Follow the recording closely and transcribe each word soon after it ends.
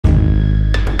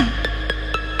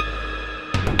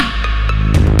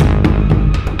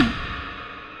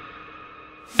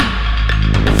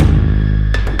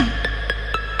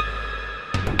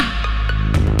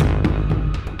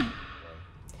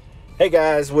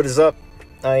guys, what is up?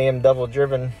 I am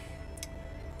DevilDriven.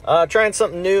 Trying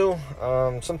something new.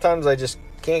 Sometimes I just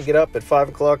can't get up at 5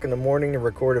 o'clock in the morning to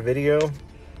record a video.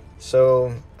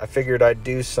 So I figured I'd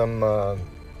do some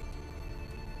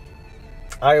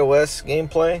iOS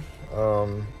gameplay.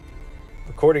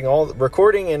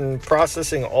 Recording and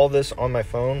processing all this on my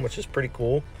phone, which is pretty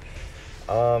cool.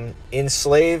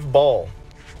 Enslave Ball.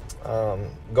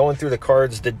 Going through the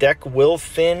cards. The deck will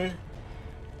thin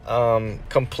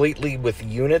completely with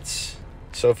units.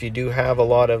 So if you do have a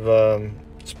lot of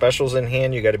specials in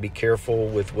hand, you got to be careful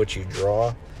with what you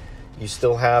draw. You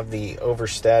still have the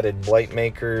overstated Blight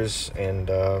Makers and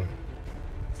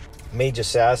Mage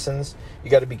Assassins.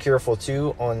 You got to be careful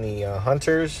too on the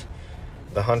Hunters.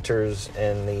 The Hunters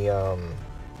and the...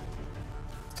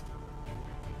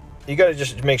 you got to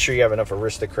just make sure you have enough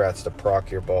Aristocrats to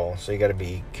proc your ball. So you got to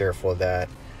be careful of that.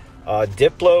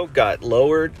 Diplo got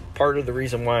lowered. Part of the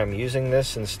reason why I'm using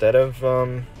this instead of...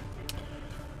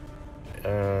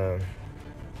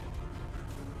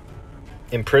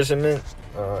 imprisonment.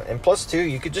 And plus, too,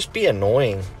 you could just be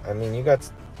annoying. I mean, you got,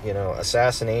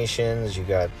 assassinations. You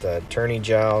got tourney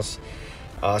joust.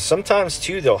 Sometimes,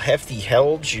 too, they'll hefty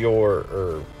helge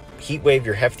or heat wave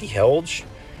your hefty helge,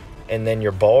 and then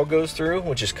your ball goes through,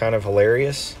 which is kind of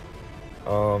hilarious.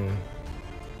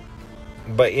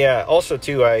 But yeah, also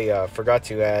too, I forgot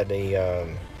to add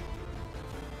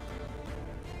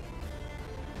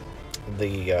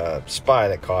the spy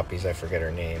that copies. I forget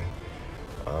her name.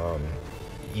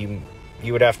 You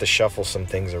would have to shuffle some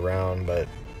things around, but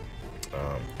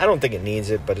I don't think it needs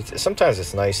it. But sometimes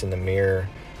it's nice in the mirror,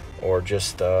 or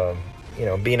just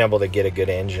being able to get a good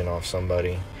engine off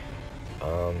somebody.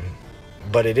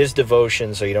 But it is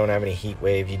devotion, so you don't have any heat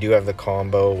wave. You do have the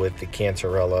combo with the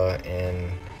Cantarella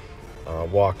and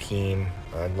Joachim.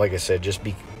 Like I said, just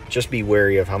be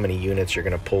wary of how many units you're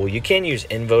going to pull. You can use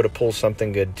Invo to pull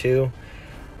something good too,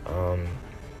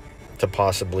 to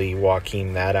possibly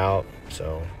Joachim that out.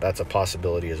 So that's a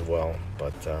possibility as well.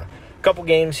 But a couple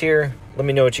games here. Let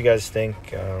me know what you guys think.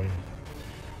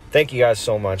 Thank you guys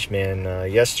so much,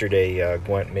 man. Yesterday,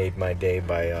 Gwent made my day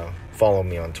by following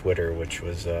me on Twitter, which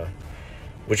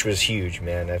was huge,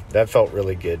 man. That felt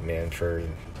really good, man, for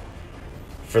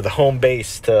the home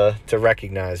base to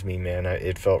recognize me, man.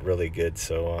 It felt really good.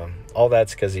 So all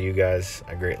that's because of you guys.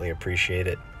 I greatly appreciate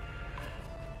it.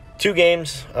 2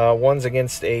 games. One's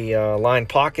against a Line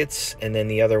Pockets, and then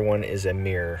the other one is a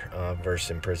Mirror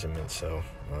versus Imprisonment. So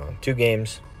 2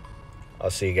 games. I'll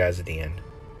see you guys at the end.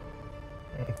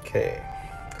 Okay.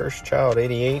 Cursed Child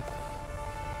 88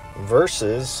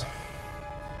 versus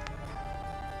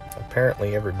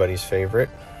apparently everybody's favorite,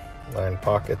 Line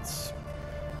Pockets.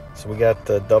 So we got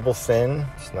the double thin.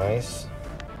 It's nice.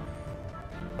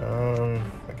 I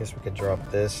guess we could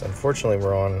drop this. Unfortunately,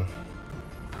 we're on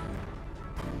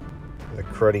the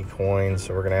cruddy coin,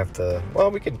 so we're gonna have to.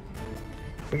 Well, we could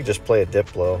just play a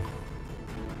Diplo.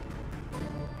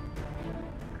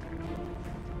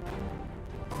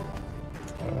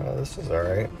 This is all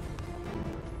right.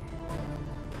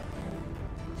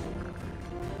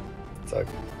 It's a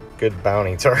good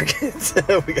bounty target.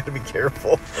 We got to be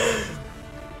careful.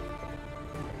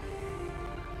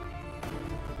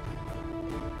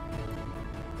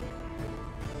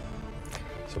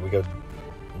 So we go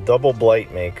double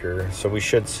Blight Maker. So we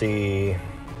should see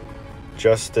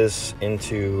Justice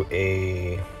into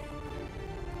a...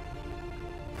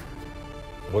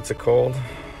 what's it called?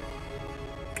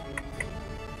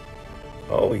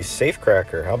 Oh, he's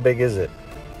Safecracker. How big is it?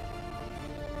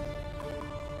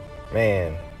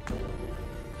 Man.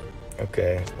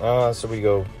 Okay. So we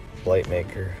go Blight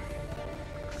Maker.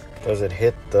 Does it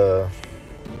hit the...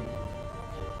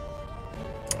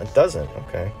 It doesn't.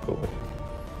 Okay, cool.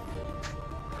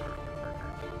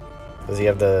 Does he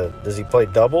have the... Does he play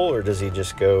double, or does he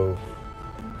just go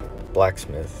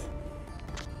Blacksmith?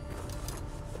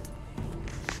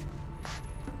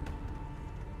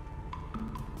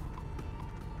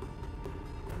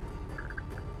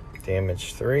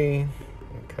 Damage 3.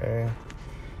 Okay.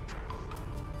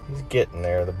 He's getting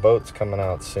there. The boat's coming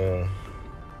out soon.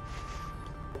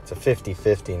 It's a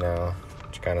 50-50 now,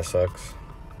 which kind of sucks.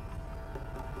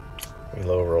 We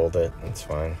low rolled it. It's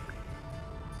fine.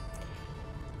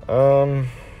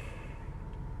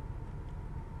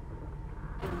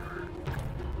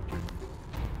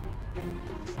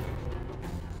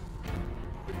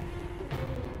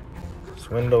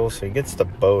 Swindle, so he gets the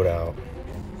boat out.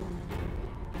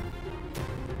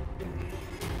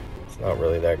 It's not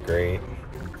really that great.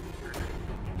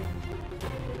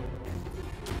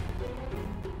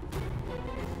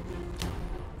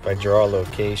 If I draw a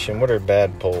location, what are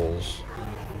bad pulls?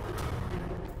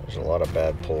 There's a a lot of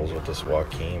bad pulls with this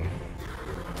Joaquin.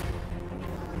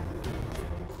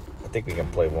 I think we can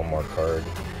play one more card.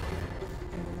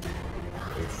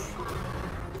 Oof.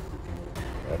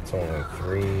 That's only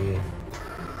 3.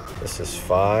 This is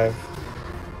 5.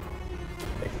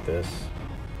 Take this.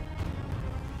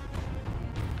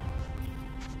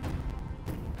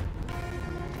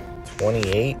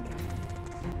 $28.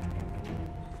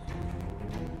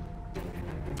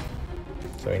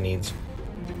 So he needs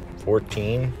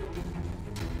 14.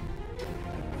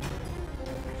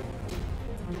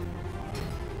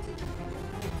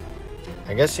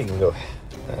 I guess he can go.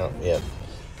 Yeah.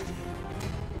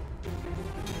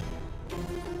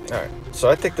 Alright, so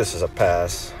I think this is a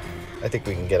pass. I think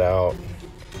we can get out.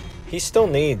 He still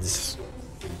needs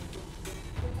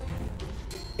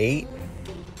 8.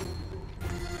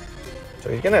 So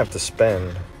he's gonna have to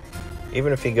spend.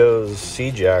 Even if he goes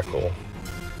Sea Jackal.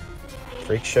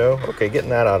 Freak Show. Okay, getting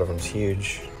that out of him is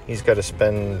huge. He's got to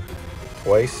spend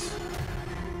twice.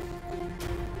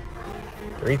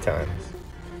 3 times.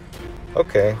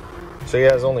 Okay. So he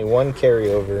has only 1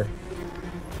 carryover.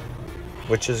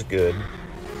 Which is good.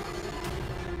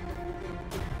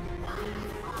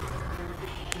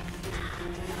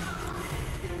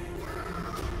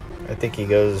 I think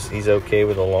he's okay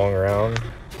with a long round.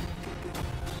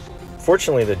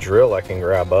 Fortunately, the drill I can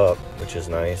grab up, which is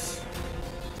nice.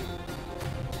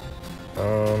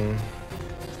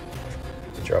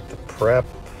 Drop the prep.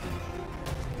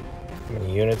 How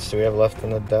many units do we have left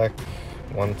in the deck?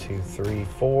 1, 2, 3,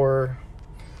 4.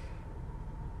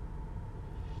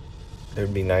 It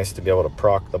would be nice to be able to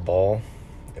proc the ball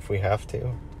if we have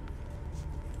to.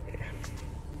 Yeah.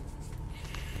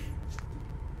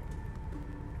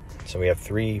 So we have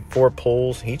 4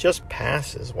 pulls. He just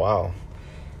passes. Wow.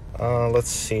 Let's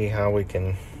see how we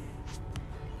can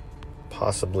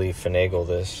possibly finagle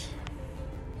this.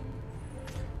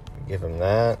 Give him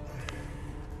that.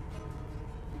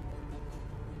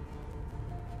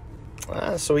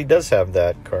 So he does have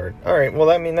that card. Alright,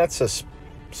 well, I mean, that's a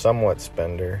somewhat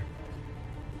spender.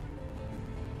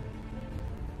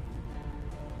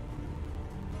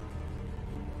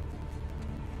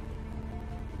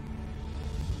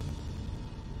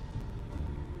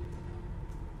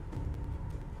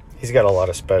 He's got a lot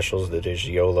of specials that is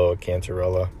YOLO,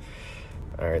 Cantarella.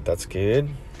 Alright, that's good.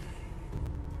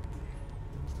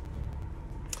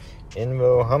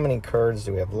 Invo, how many cards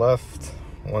do we have left?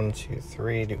 1, 2,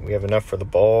 3. Do we have enough for the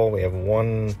ball? We have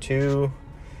 1, 2.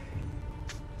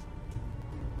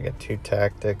 We got 2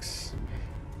 tactics.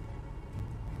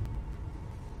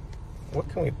 What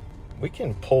can we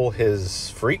can pull his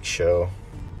Freak Show.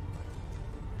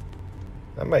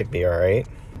 That might be alright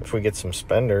if we get some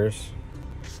spenders.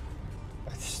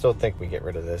 I still think we get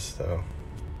rid of this though.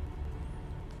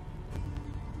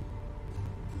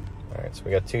 Alright, so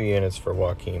we got 2 units for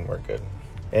Joaquin, we're good.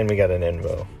 And we got an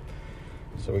Invo.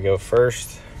 So we go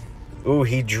first. Ooh,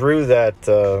 he drew that.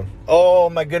 Oh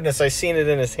my goodness, I seen it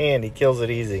in his hand. He kills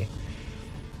it easy.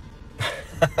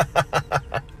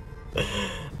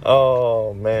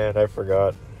 Oh man, I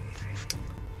forgot.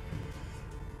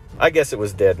 I guess it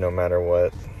was dead no matter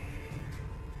what.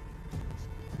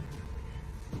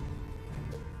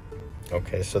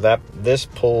 Okay, so this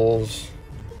pulls.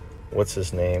 What's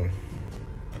his name?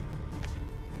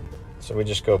 So we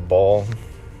just go ball.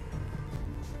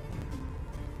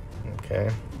 Okay.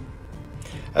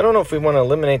 I don't know if we want to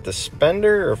eliminate the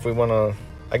spender or if we want to...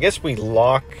 I guess we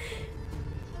lock...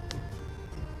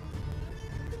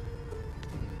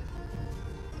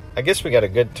 I guess we got a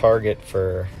good target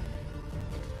for...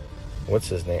 What's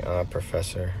his name?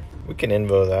 Professor. We can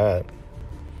invo that.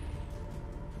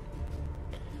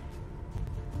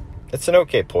 It's an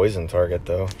okay poison target,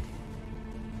 though.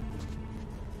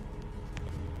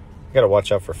 Gotta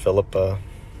watch out for Philippa.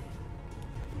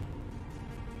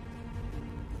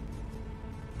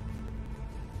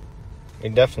 We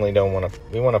definitely don't want to...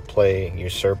 We want to play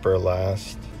Usurper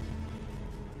last.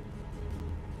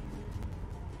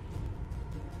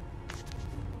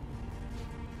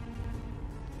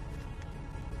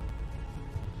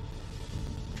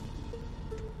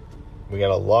 We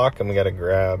got a lock and we got a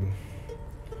grab.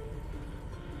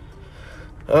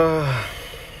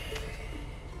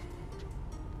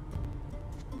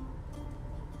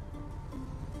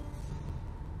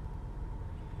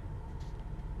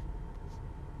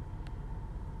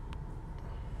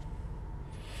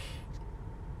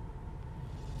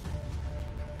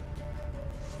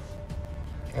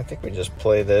 I think we just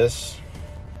play this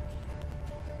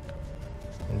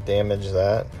and damage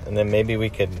that, and then maybe we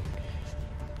could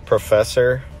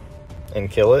Professor and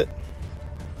kill it.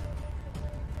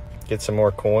 Get some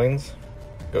more coins.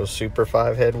 Go Super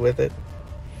 5 head with it.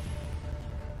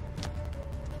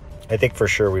 I think for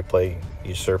sure we play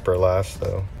Usurper last,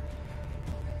 though.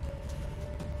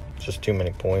 Just too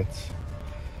many points.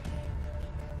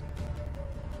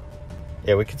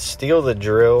 Yeah, we could steal the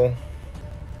drill.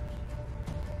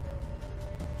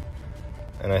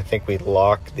 And I think we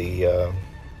lock the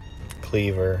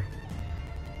cleaver.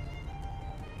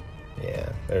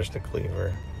 Yeah, there's the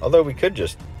cleaver. Although we could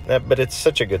just... but it's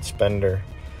such a good spender.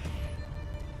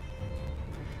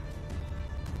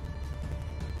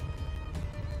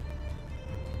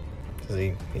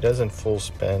 He doesn't full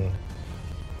spend.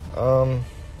 So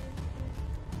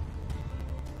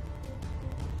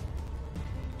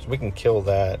we can kill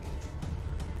that.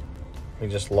 We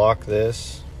just lock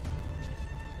this.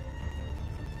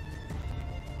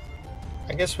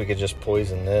 I guess we could just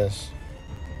poison this.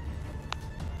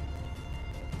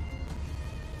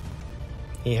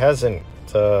 He hasn't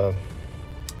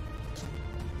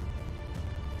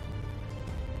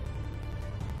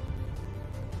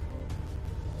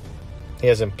he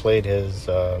hasn't played his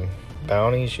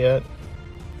bounties yet.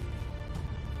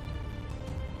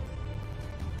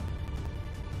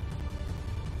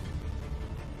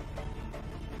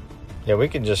 Yeah, we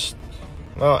could just...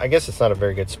 well, I guess it's not a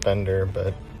very good spender,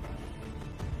 but...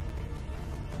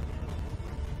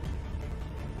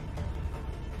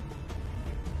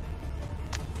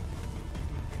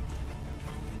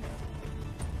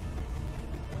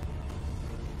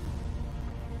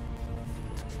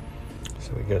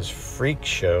 so he goes Freak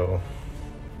Show.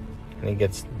 And he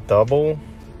gets double.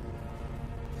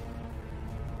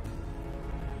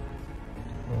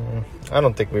 I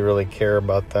don't think we really care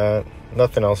about that.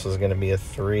 Nothing else is going to be a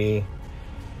 3.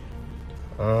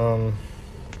 I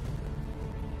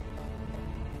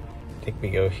think we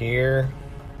go here.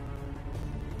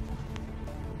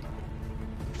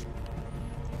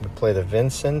 We play the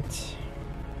Vincent.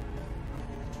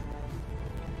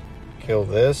 Kill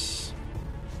this.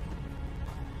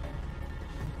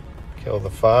 Kill the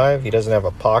 5. He doesn't have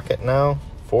a pocket now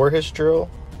for his drill.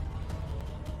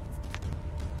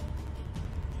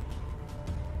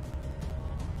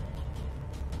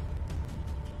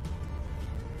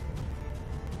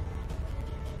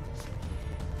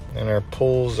 And our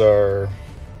pulls are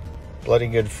Bloody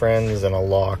Good Friends and a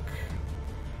lock.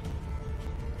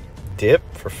 Dip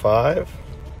for 5.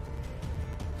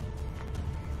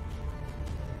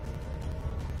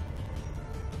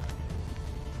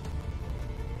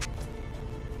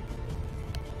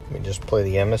 We just play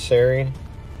the Emissary.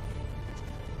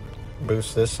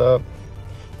 Boost this up.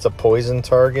 It's a poison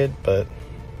target, but...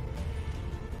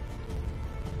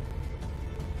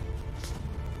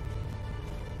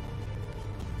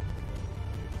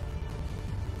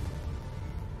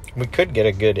 we could get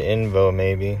a good invo,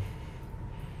 maybe.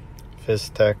 Fizz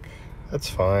Tech. That's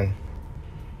fine.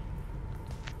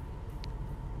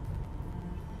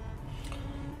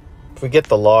 If we get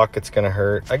the lock, it's going to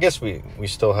hurt. I guess we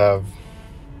still have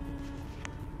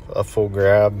a full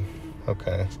grab.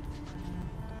 Okay.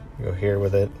 Go here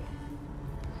with it.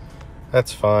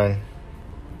 That's fine.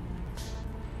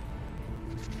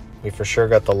 We for sure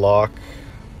got the lock.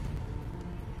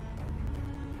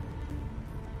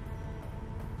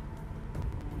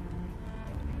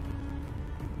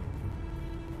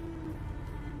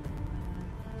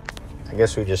 I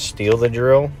guess we just steal the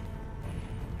drill.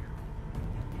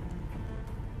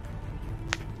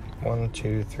 1,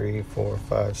 2, 3, 4,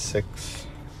 5, 6.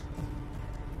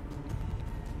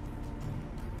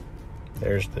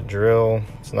 There's the drill.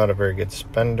 It's not a very good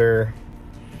spender.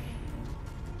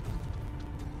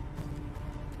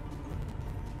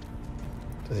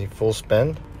 Does he full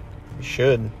spend? He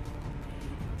should.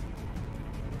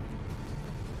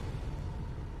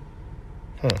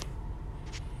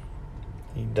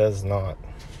 He does not.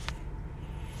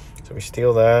 So we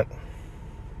steal that.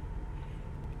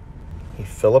 He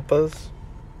Philippas.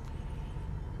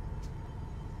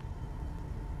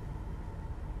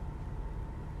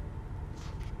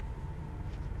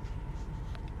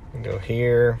 We go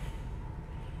here.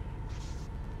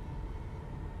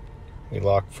 We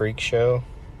lock Freak Show.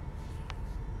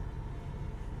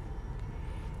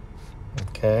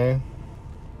 Okay.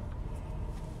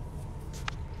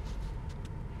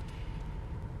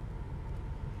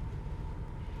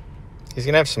 He's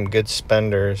going to have some good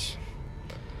spenders.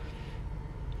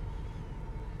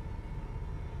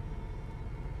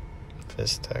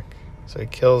 Fizz Tech. So he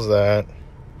kills that.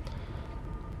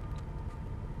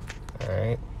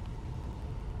 Alright.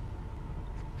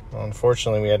 Well,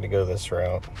 unfortunately, we had to go this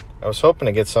route. I was hoping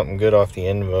to get something good off the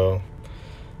invo.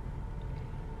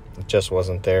 It just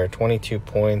wasn't there. 22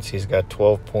 points. He's got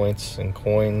 12 points in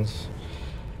coins.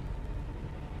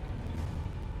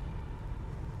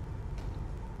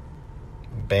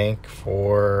 bank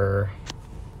for...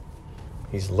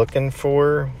 He's looking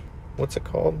for... What's it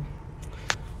called?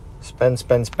 Spend,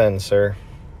 spend, spend, sir.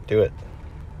 Do it.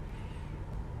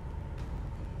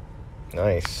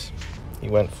 Nice. He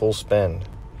went full spend.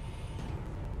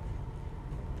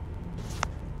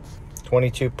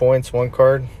 22 points, 1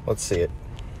 card. Let's see it.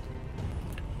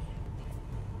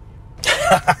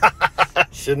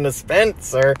 Shouldn't have spent,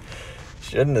 sir.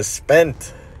 Shouldn't have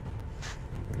spent.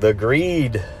 The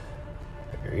greed.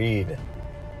 Greed.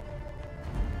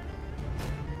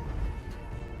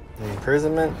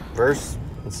 Imprisonment versus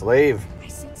enslave. I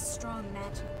sense strong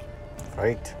magic.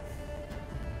 Fight.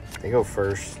 They go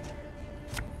first.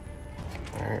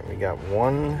 Alright, we got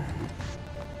 1.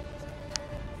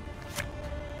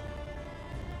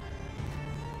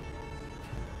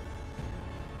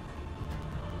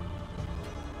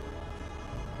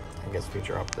 I guess we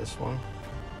drop this one.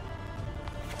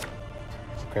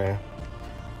 Okay.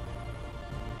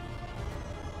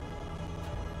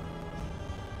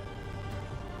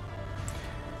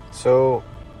 So,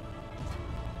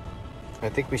 I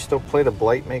think we still play the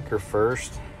Blightmaker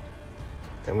first.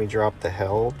 Then we drop the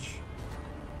Helge.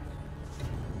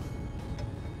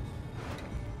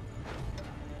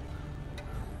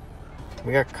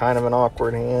 We got kind of an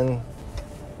awkward hand.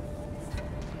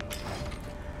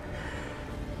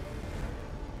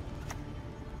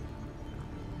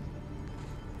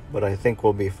 But I think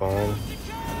we'll be fine.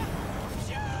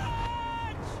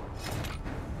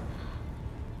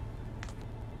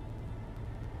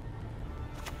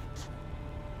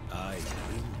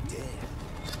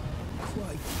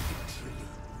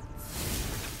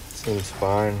 Seems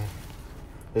fine.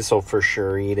 This will for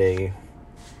sure eat a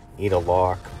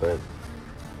lock, but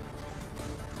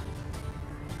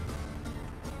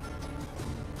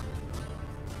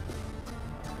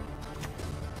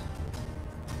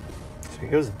so he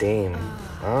goes Dame.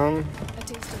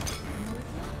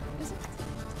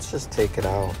 Let's just take it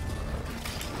out.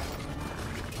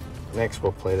 Next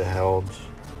we'll play the Helge.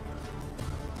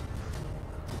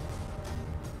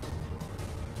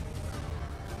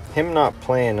 Him not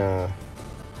playing a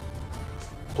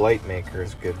Blightmaker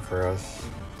is good for us.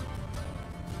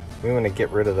 We want to get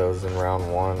rid of those in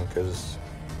round 1 because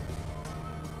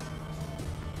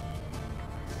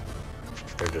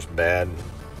they're just bad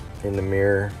in the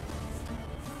mirror.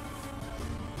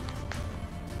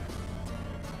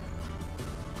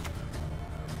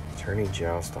 Attorney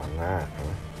Joust on that,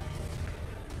 huh?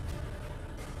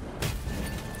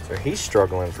 So he's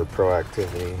struggling for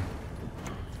proactivity.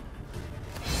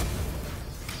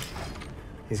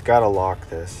 He's got to lock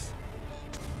this.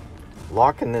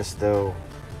 Locking this, though,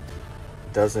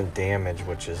 doesn't damage,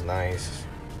 which is nice.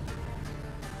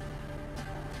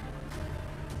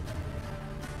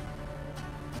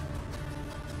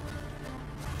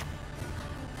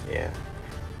 Yeah.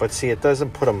 But see, it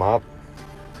doesn't put him up.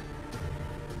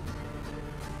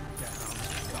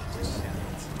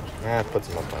 It puts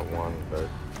him up by 1, but...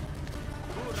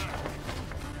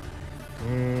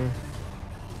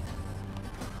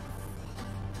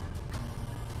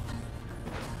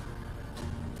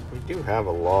 We do have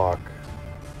a lock.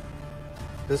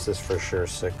 This is for sure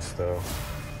 6, though.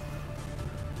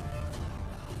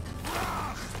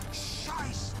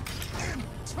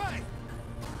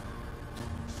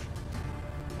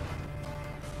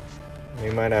 We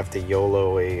might have to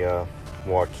YOLO a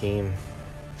Joaquin.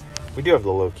 We do have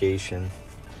the location.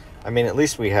 I mean, at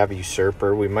least we have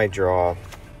Usurper. We might draw...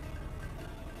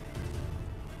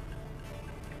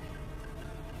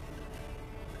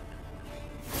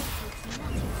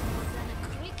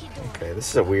 Okay, this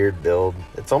is a weird build.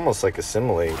 It's almost like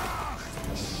Assimilate.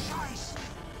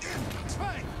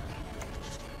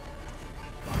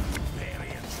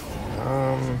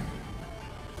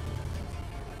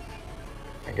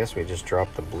 I guess we just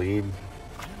drop the bleed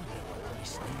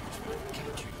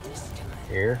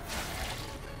here.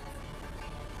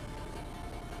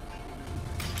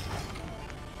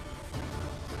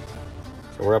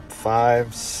 So we're up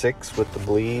 5, 6 with the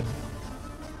bleed.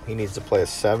 He needs to play a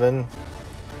 7.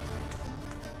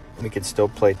 We could still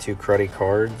play 2 cruddy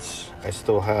cards. I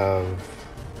still have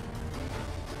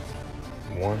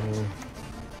 1,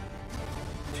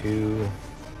 2.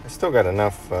 I still got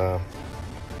enough.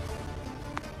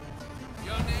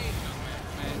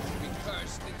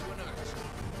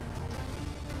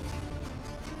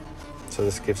 So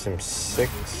this gives him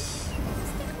 6.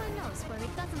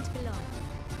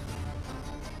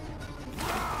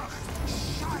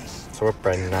 So we're up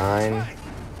by 9.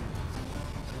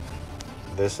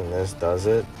 This and this does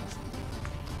it.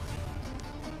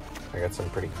 I got some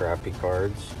pretty crappy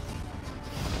cards.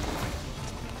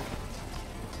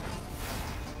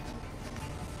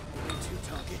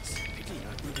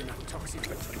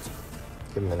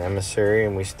 Give him an emissary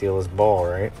and we steal his ball,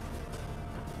 right?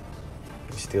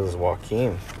 We steal his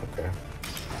Joachim. Okay.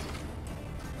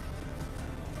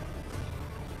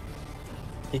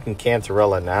 He can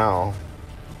Cantarella now,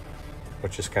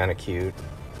 which is kind of cute.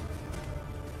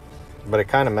 But it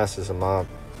kind of messes him up.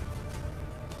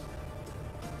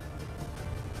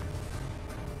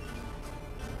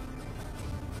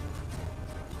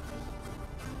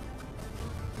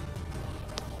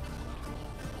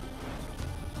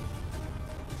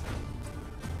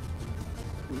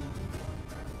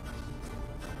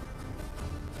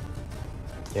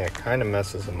 Yeah, it kind of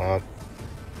messes him up.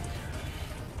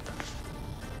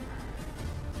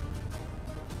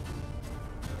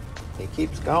 He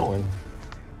keeps going.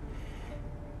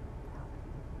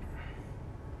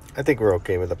 I think we're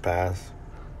okay with the pass.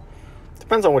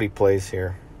 Depends on what he plays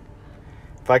here.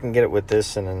 If I can get it with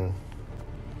this and then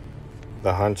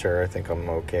the hunter, I think I'm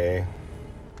okay.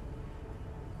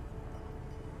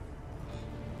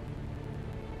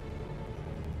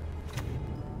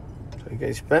 So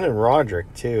he's spending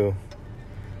Roderick too.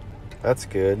 That's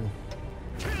good.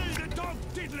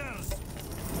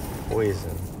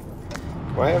 Poison.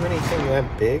 Do I have anything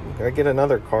that big? Do I get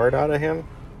another card out of him?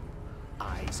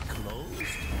 Eyes closed,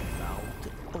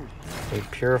 mouth open. He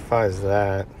purifies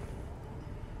that.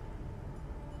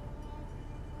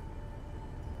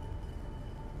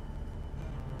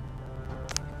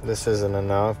 This isn't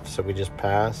enough, so we just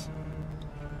pass.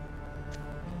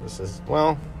 This is,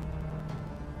 well,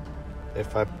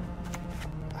 if I,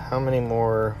 how many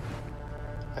more?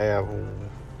 I have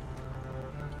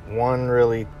one,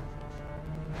 really,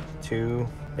 two,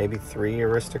 maybe three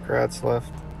aristocrats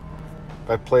left. If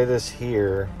I play this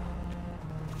here,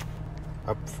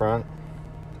 up front,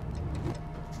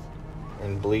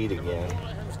 and bleed again,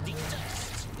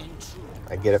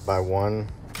 I get it by one.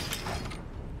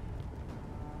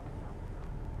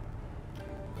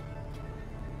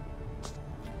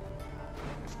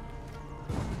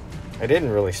 I didn't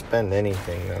really spend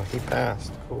anything though. He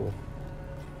passed. Cool.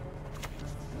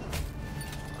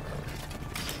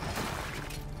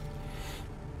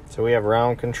 So we have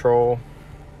round control.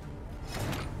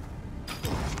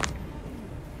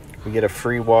 We get a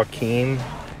free Joachim.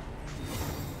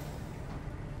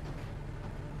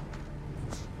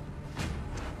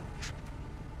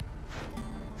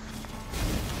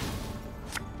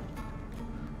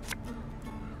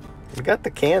 We got the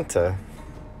Canta.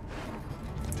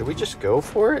 Did we just go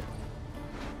for it?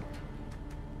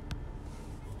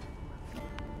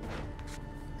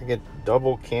 I get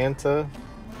double Canta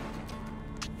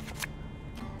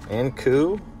and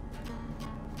coup.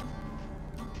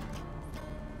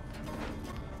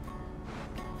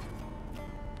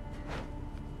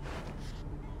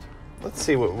 Let's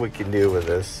see what we can do with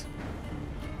this.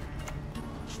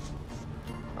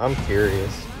 I'm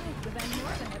curious.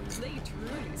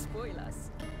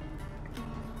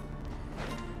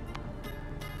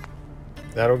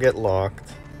 That'll get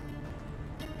locked.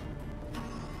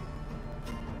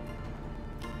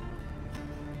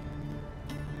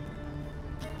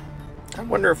 I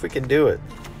wonder if we can do it.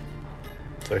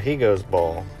 So he goes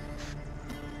ball.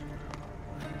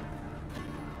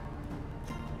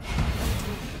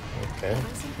 Okay.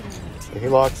 So he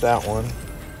locks that one.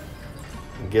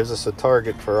 And gives us a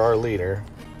target for our leader.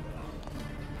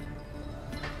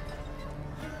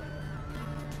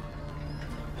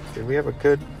 Did we have a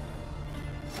good...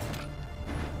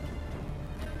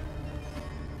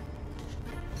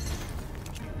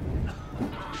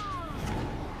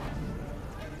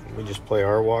 We just play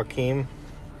our Joachim.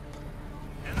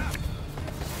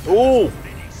 Ooh!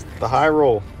 The high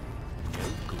roll. No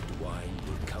good wine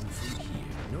will come from here,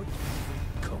 not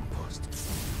compost.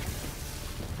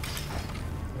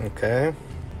 Okay.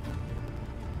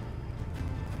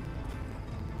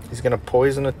 He's gonna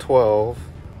poison a 12.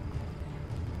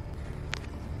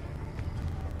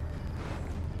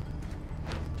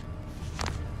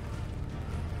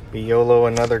 We YOLO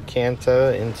another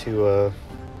Canta into a...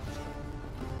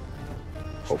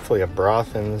 hopefully a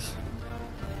Brothen's.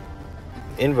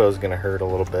 Invo's gonna hurt a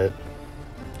little bit.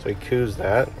 So he coups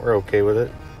that. We're okay with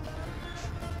it.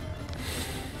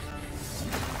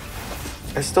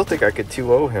 I still think I could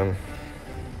 2-0 him.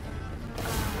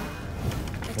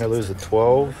 I lose a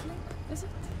 12.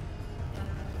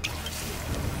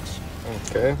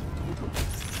 Okay.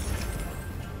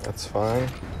 That's fine.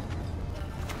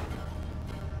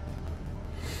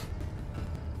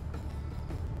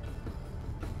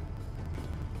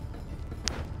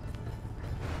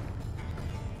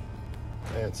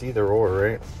 Yeah, it's either or,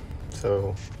 right?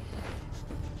 So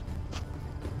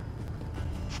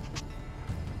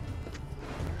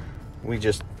we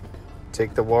just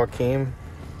Take the Joachim.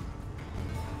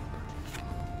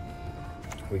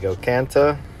 We go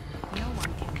Kanta. No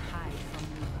one can hide from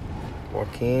me.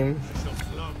 Joachim.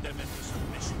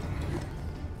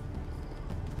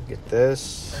 Get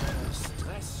this.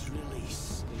 Stress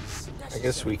release is I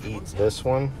guess we eat this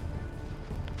one.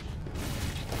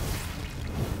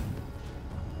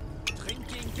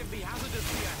 Drinking can be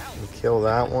hazardous to your health. We kill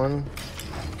that one.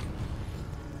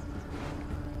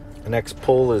 The next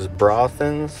pull is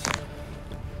Brothen's.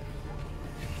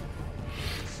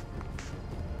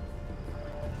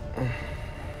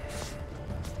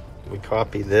 We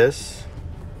copy this.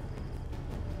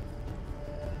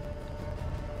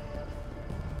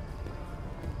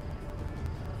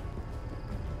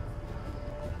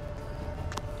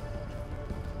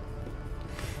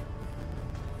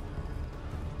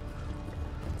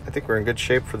 I think we're in good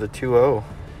shape for the 2-0.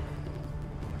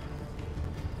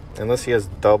 Unless he has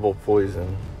double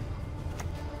poison.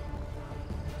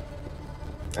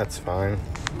 That's fine.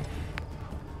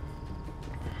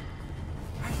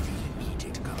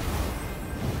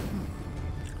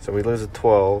 So we lose a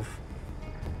 12.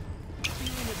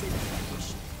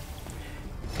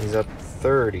 He's up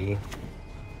 30.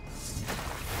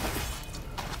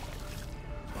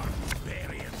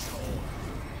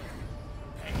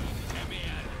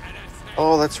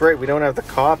 Oh, that's right. We don't have the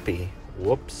copy.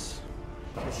 Whoops.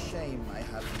 A shame I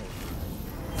have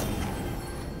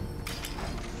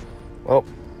no. Well,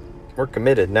 we're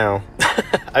committed now.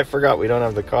 I forgot we don't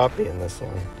have the copy in this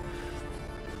one.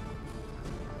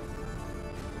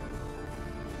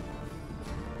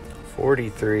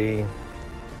 $43.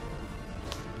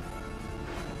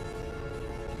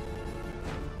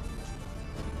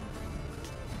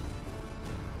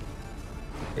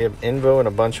 We have Invo and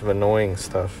a bunch of annoying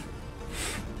stuff.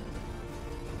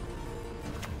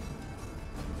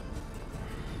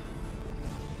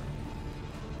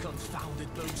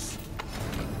 Confounded boots.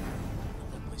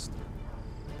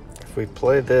 If we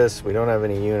play this, we don't have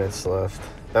any units left.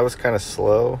 That was kind of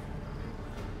slow.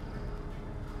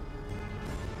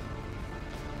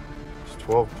 It's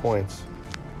 12 points.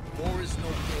 War is no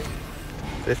game.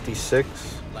 56.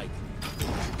 Like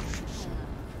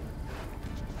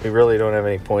We really don't have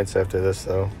any points after this,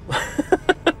 though.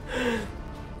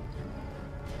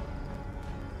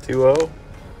 2-0.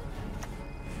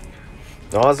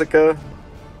 Nausicaa.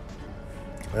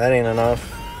 That ain't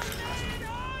enough.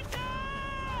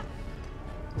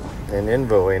 And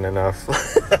Invo ain't enough.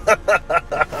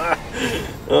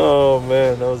 Oh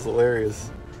man, that was hilarious.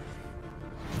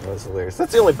 That was hilarious.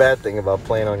 That's the only bad thing about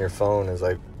playing on your phone is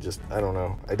I don't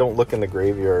know. I don't look in the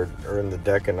graveyard or in the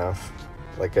deck enough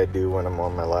like I do when I'm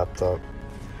on my laptop.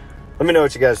 Let me know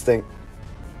what you guys think.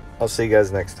 I'll see you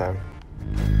guys next time.